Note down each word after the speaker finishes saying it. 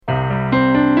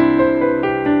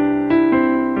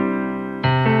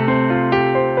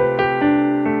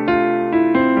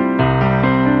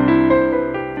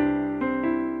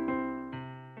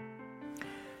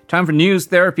Time for News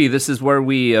Therapy. This is where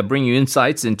we bring you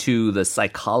insights into the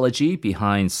psychology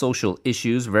behind social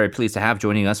issues. Very pleased to have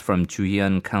joining us from Hee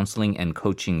Yeon Counseling and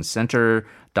Coaching Center,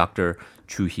 Dr.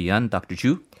 Hee Yeon. Dr.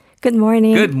 Chu. Good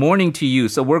morning. Good morning to you.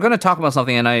 So we're going to talk about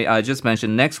something, and I just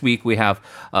mentioned next week we have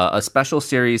a special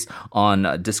series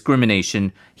on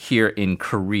discrimination here in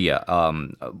Korea,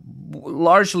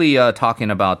 largely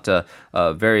talking about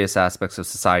various aspects of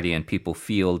society and people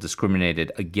feel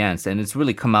discriminated against. And it's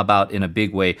really come about in a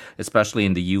big way, especially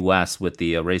in the U.S. with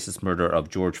the racist murder of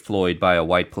George Floyd by a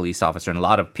white police officer. And a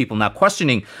lot of people now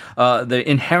questioning the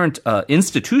inherent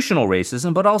institutional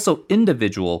racism, but also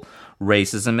individual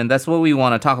racism, and that's what we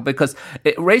want to talk about, because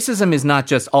racism is not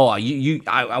just,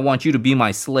 I want you to be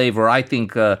my slave, or I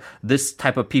think this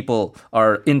type of people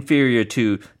are inferior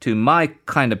to my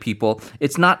kind of people.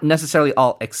 It's not necessarily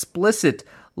all explicit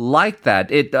like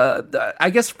that. I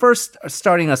guess first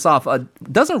starting us off,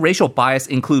 doesn't racial bias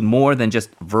include more than just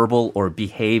verbal or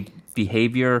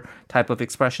behavior type of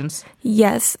expressions?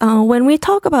 Yes. When we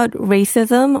talk about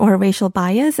racism or racial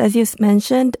bias, as you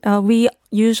mentioned, we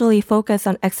usually focus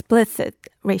on explicit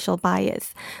racial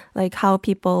bias, like how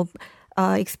people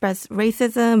express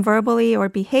racism verbally or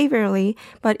behaviorally,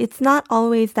 but it's not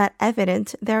always that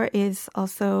evident. There is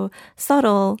also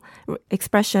subtle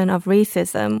expression of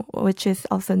racism, which is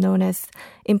also known as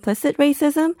implicit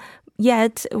racism.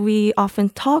 Yet, we often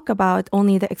talk about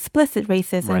only the explicit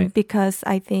racism because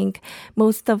I think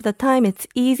most of the time it's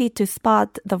easy to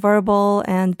spot the verbal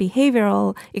and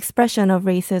behavioral expression of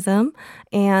racism.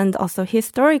 And also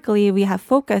historically, we have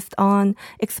focused on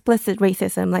explicit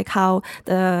racism, like how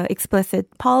the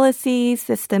explicit policies,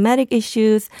 systematic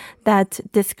issues that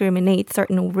discriminate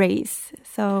certain race.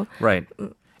 So, right.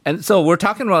 And so we're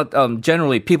talking about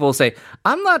generally people say,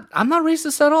 I'm not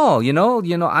racist at all.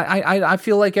 I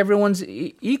feel like everyone's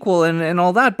equal and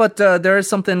all that. But there is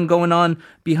something going on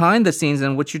behind the scenes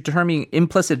and what you're terming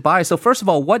implicit bias. So first of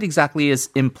all, what exactly is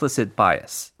implicit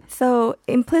bias? So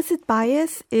implicit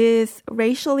bias is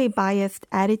racially biased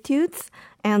attitudes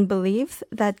and beliefs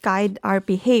that guide our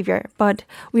behavior, but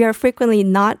we are frequently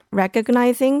not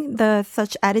recognizing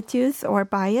such attitudes or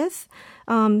bias.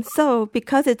 So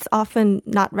because it's often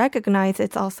not recognized,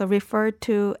 it's also referred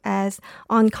to as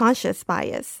unconscious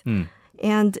bias.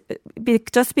 And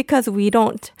just because we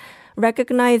don't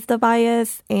recognize the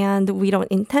bias and we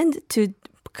don't intend to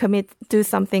do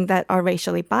something that are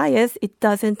racially biased, it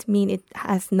doesn't mean it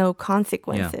has no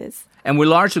consequences. Yeah. And we're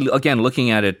largely, again, looking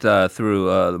at it through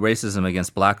racism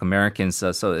against Black Americans,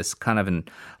 so it's kind of an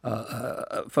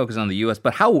focus on the U.S.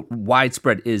 But how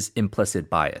widespread is implicit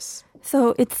bias?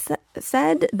 So it's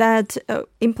said that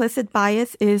implicit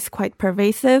bias is quite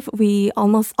pervasive.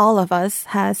 Almost all of us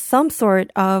has some sort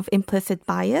of implicit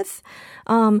bias.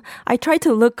 I tried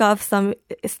to look up some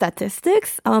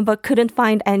statistics, but couldn't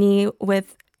find any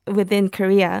within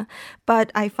Korea.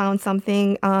 But I found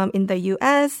something in the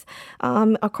U.S.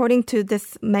 According to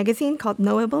this magazine called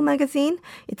Knowable Magazine,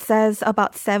 it says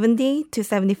about 70 to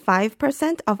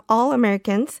 75% of all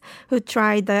Americans who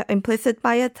tried the implicit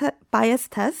bias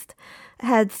test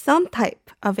had some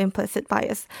type of implicit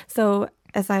bias. So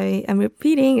as I am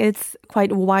repeating, it's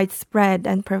quite widespread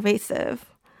and pervasive.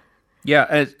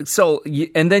 Yeah.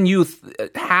 And then you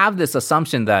have this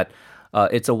assumption that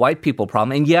it's a white people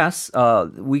problem. And yes,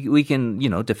 we can,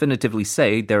 definitively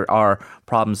say there are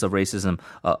problems of racism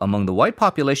among the white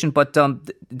population, but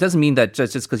it doesn't mean that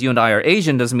just because you and I are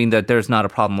Asian doesn't mean that there's not a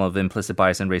problem of implicit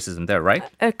bias and racism there, right?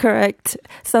 Correct.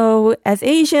 So as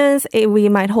Asians, we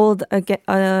might hold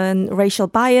a racial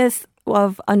bias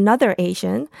of another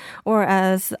Asian, or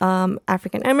as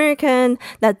African American,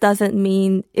 that doesn't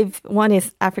mean if one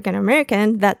is African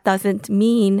American, that doesn't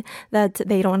mean that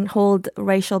they don't hold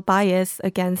racial bias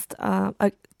against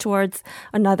towards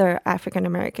another African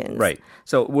Americans. Right.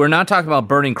 So we're not talking about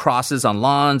burning crosses on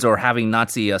lawns or having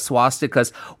Nazi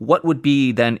swastikas. What would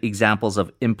be then examples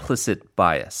of implicit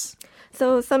bias?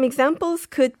 So some examples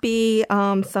could be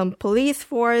some police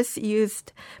force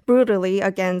used brutally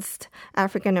against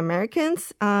African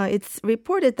Americans. It's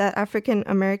reported that African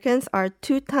Americans are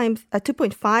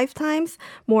 2.5 times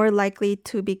more likely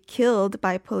to be killed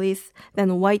by police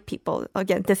than white people.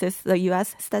 Again, this is the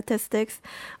U.S. statistics.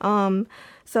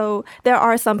 So there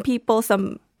are some people,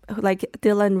 like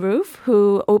Dylan Roof,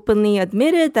 who openly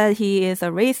admitted that he is a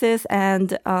racist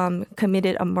and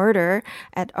committed a murder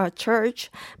at a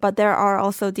church. But there are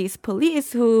also these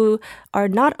police who are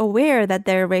not aware that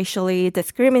they're racially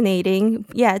discriminating,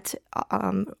 yet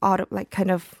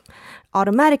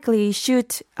automatically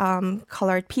shoot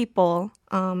colored people.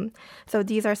 So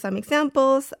these are some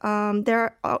examples.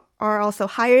 There are also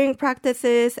hiring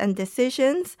practices and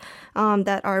decisions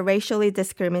that are racially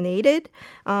discriminated.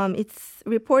 It's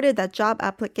reported that job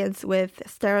applicants with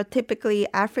stereotypically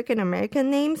African American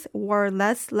names were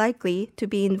less likely to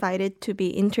be invited to be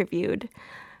interviewed.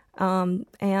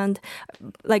 And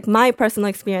like my personal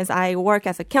experience, I work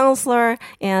as a counselor,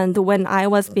 and when I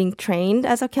was being trained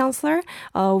as a counselor,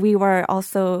 we were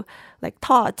also like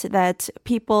taught that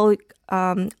people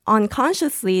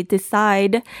unconsciously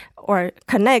decide or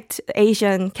connect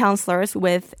Asian counselors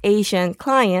with Asian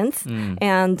clients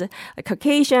and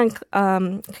Caucasian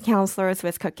counselors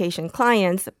with Caucasian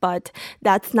clients, but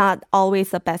that's not always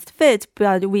the best fit,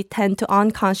 but we tend to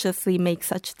unconsciously make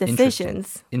such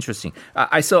decisions. Interesting.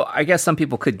 So I guess some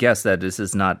people could guess that this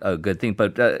is not a good thing,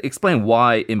 but explain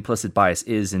why implicit bias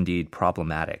is indeed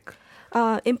problematic.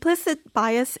 Implicit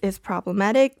bias is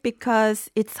problematic because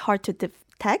it's hard to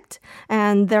detect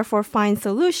and therefore find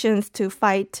solutions to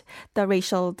fight the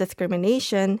racial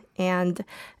discrimination. And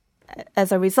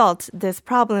as a result, this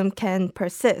problem can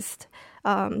persist.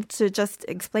 To just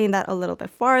explain that a little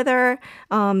bit farther,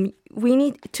 we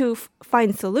need to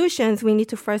find solutions. We need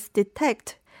to first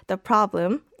detect the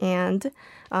problem and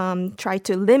try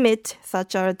to limit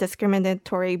such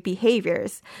discriminatory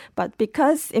behaviors. But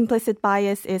because implicit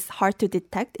bias is hard to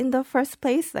detect in the first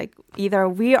place, like either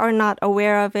we are not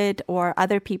aware of it or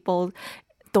other people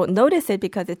don't notice it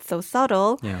because it's so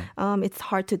subtle, it's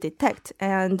hard to detect.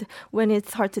 And when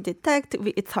it's hard to detect,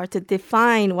 it's hard to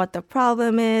define what the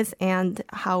problem is and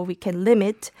how we can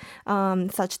limit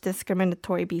such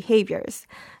discriminatory behaviors.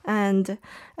 And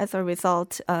as a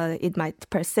result, it might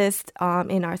persist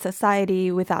in our society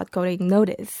without going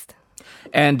noticed.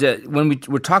 And when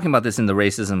we're talking about this in the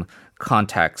racism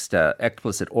context,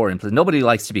 explicit or implicit, nobody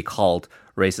likes to be called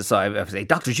racist. So I say,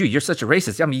 Dr. Chu, you're such a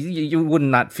racist. I mean, you would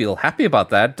not feel happy about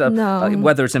that,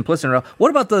 whether it's implicit or not. What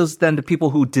about those then the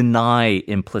people who deny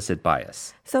implicit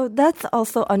bias? So that's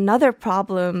also another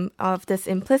problem of this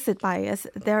implicit bias.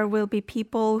 There will be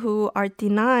people who are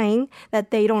denying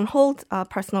that they don't hold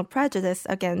personal prejudice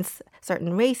against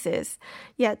certain races.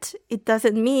 Yet it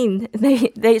doesn't mean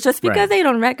they just because they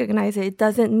don't recognize it, it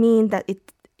doesn't mean that it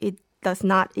does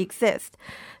not exist.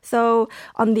 So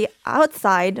on the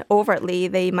outside, overtly,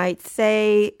 they might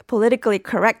say politically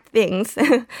correct things,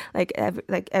 like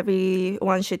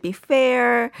everyone should be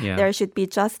fair, there should be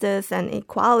justice and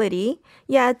equality.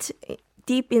 Yet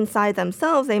deep inside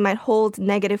themselves, they might hold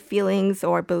negative feelings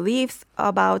or beliefs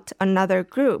about another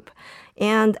group.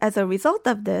 And as a result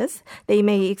of this, they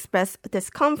may express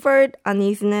discomfort,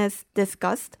 uneasiness,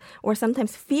 disgust, or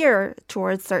sometimes fear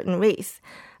towards certain race.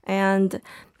 And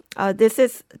this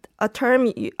is a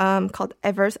term called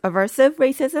aversive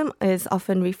racism, is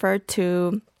often referred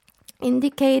to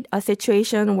indicate a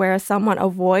situation where someone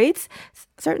avoids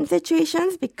certain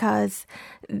situations because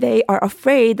they are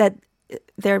afraid that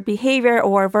their behavior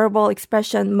or verbal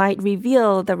expression might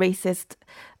reveal the racist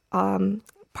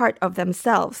part of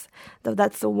themselves. So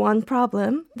that's one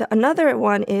problem. Another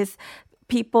one is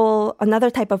another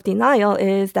type of denial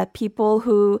is that people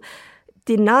who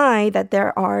deny that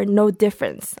there are no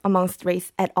difference amongst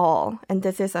race at all. And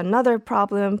this is another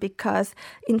problem because,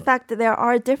 in fact, there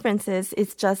are differences.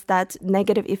 It's just that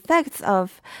negative effects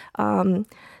of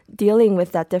dealing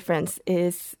with that difference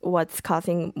is what's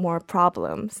causing more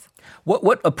problems.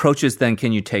 What approaches then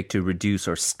can you take to reduce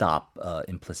or stop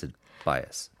implicit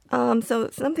bias? So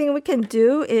something we can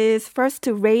do is first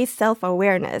to raise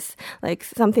self-awareness, like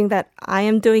something that I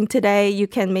am doing today. You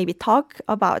can maybe talk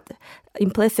about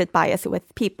implicit bias with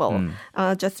people.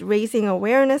 Just raising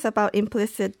awareness about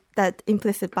implicit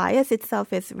bias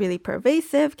itself is really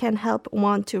pervasive, can help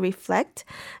one to reflect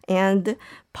and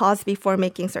pause before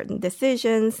making certain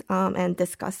decisions and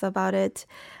discuss about it.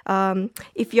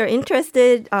 If you're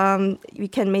interested, you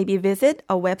can maybe visit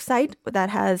a website that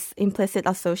has implicit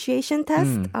association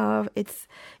test. It's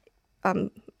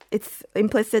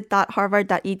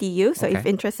implicit.harvard.edu. So if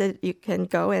interested, you can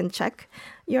go and check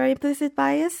your implicit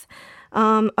bias.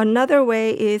 Another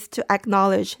way is to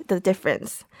acknowledge the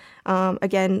difference.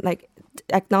 Again, like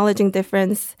acknowledging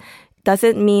difference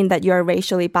doesn't mean that you're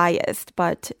racially biased,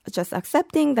 but just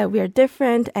accepting that we are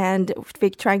different and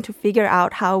trying to figure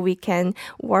out how we can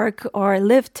work or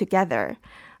live together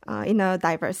in a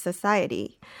diverse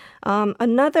society.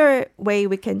 Another way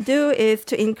we can do is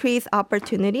to increase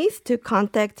opportunities to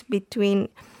contact between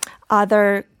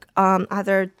other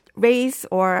race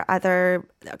or other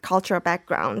cultural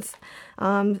backgrounds.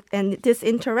 And this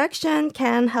interaction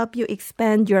can help you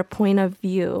expand your point of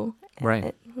view.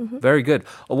 Right. Very good.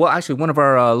 Well, actually, one of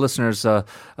our listeners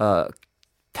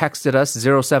texted us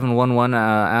 0711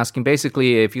 asking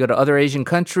basically if you go to other Asian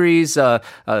countries,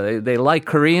 they like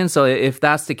Korean. So if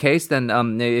that's the case, then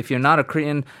if you're not a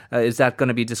Korean, is that going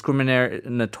to be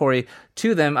discriminatory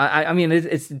to them? I mean,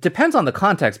 it depends on the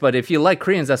context. But if you like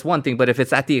Koreans, that's one thing. But if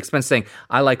it's at the expense saying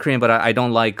I like Korean, but I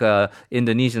don't like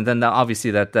Indonesian, then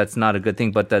obviously that's not a good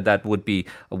thing. But that would be,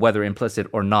 whether implicit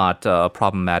or not, a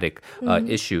problematic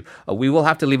issue. We will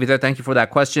have to leave it there. Thank you for that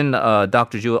question,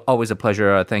 Dr. Ju. Always a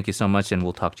pleasure. Thank you so much, and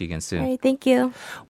we'll talk to you again soon. All right, thank you.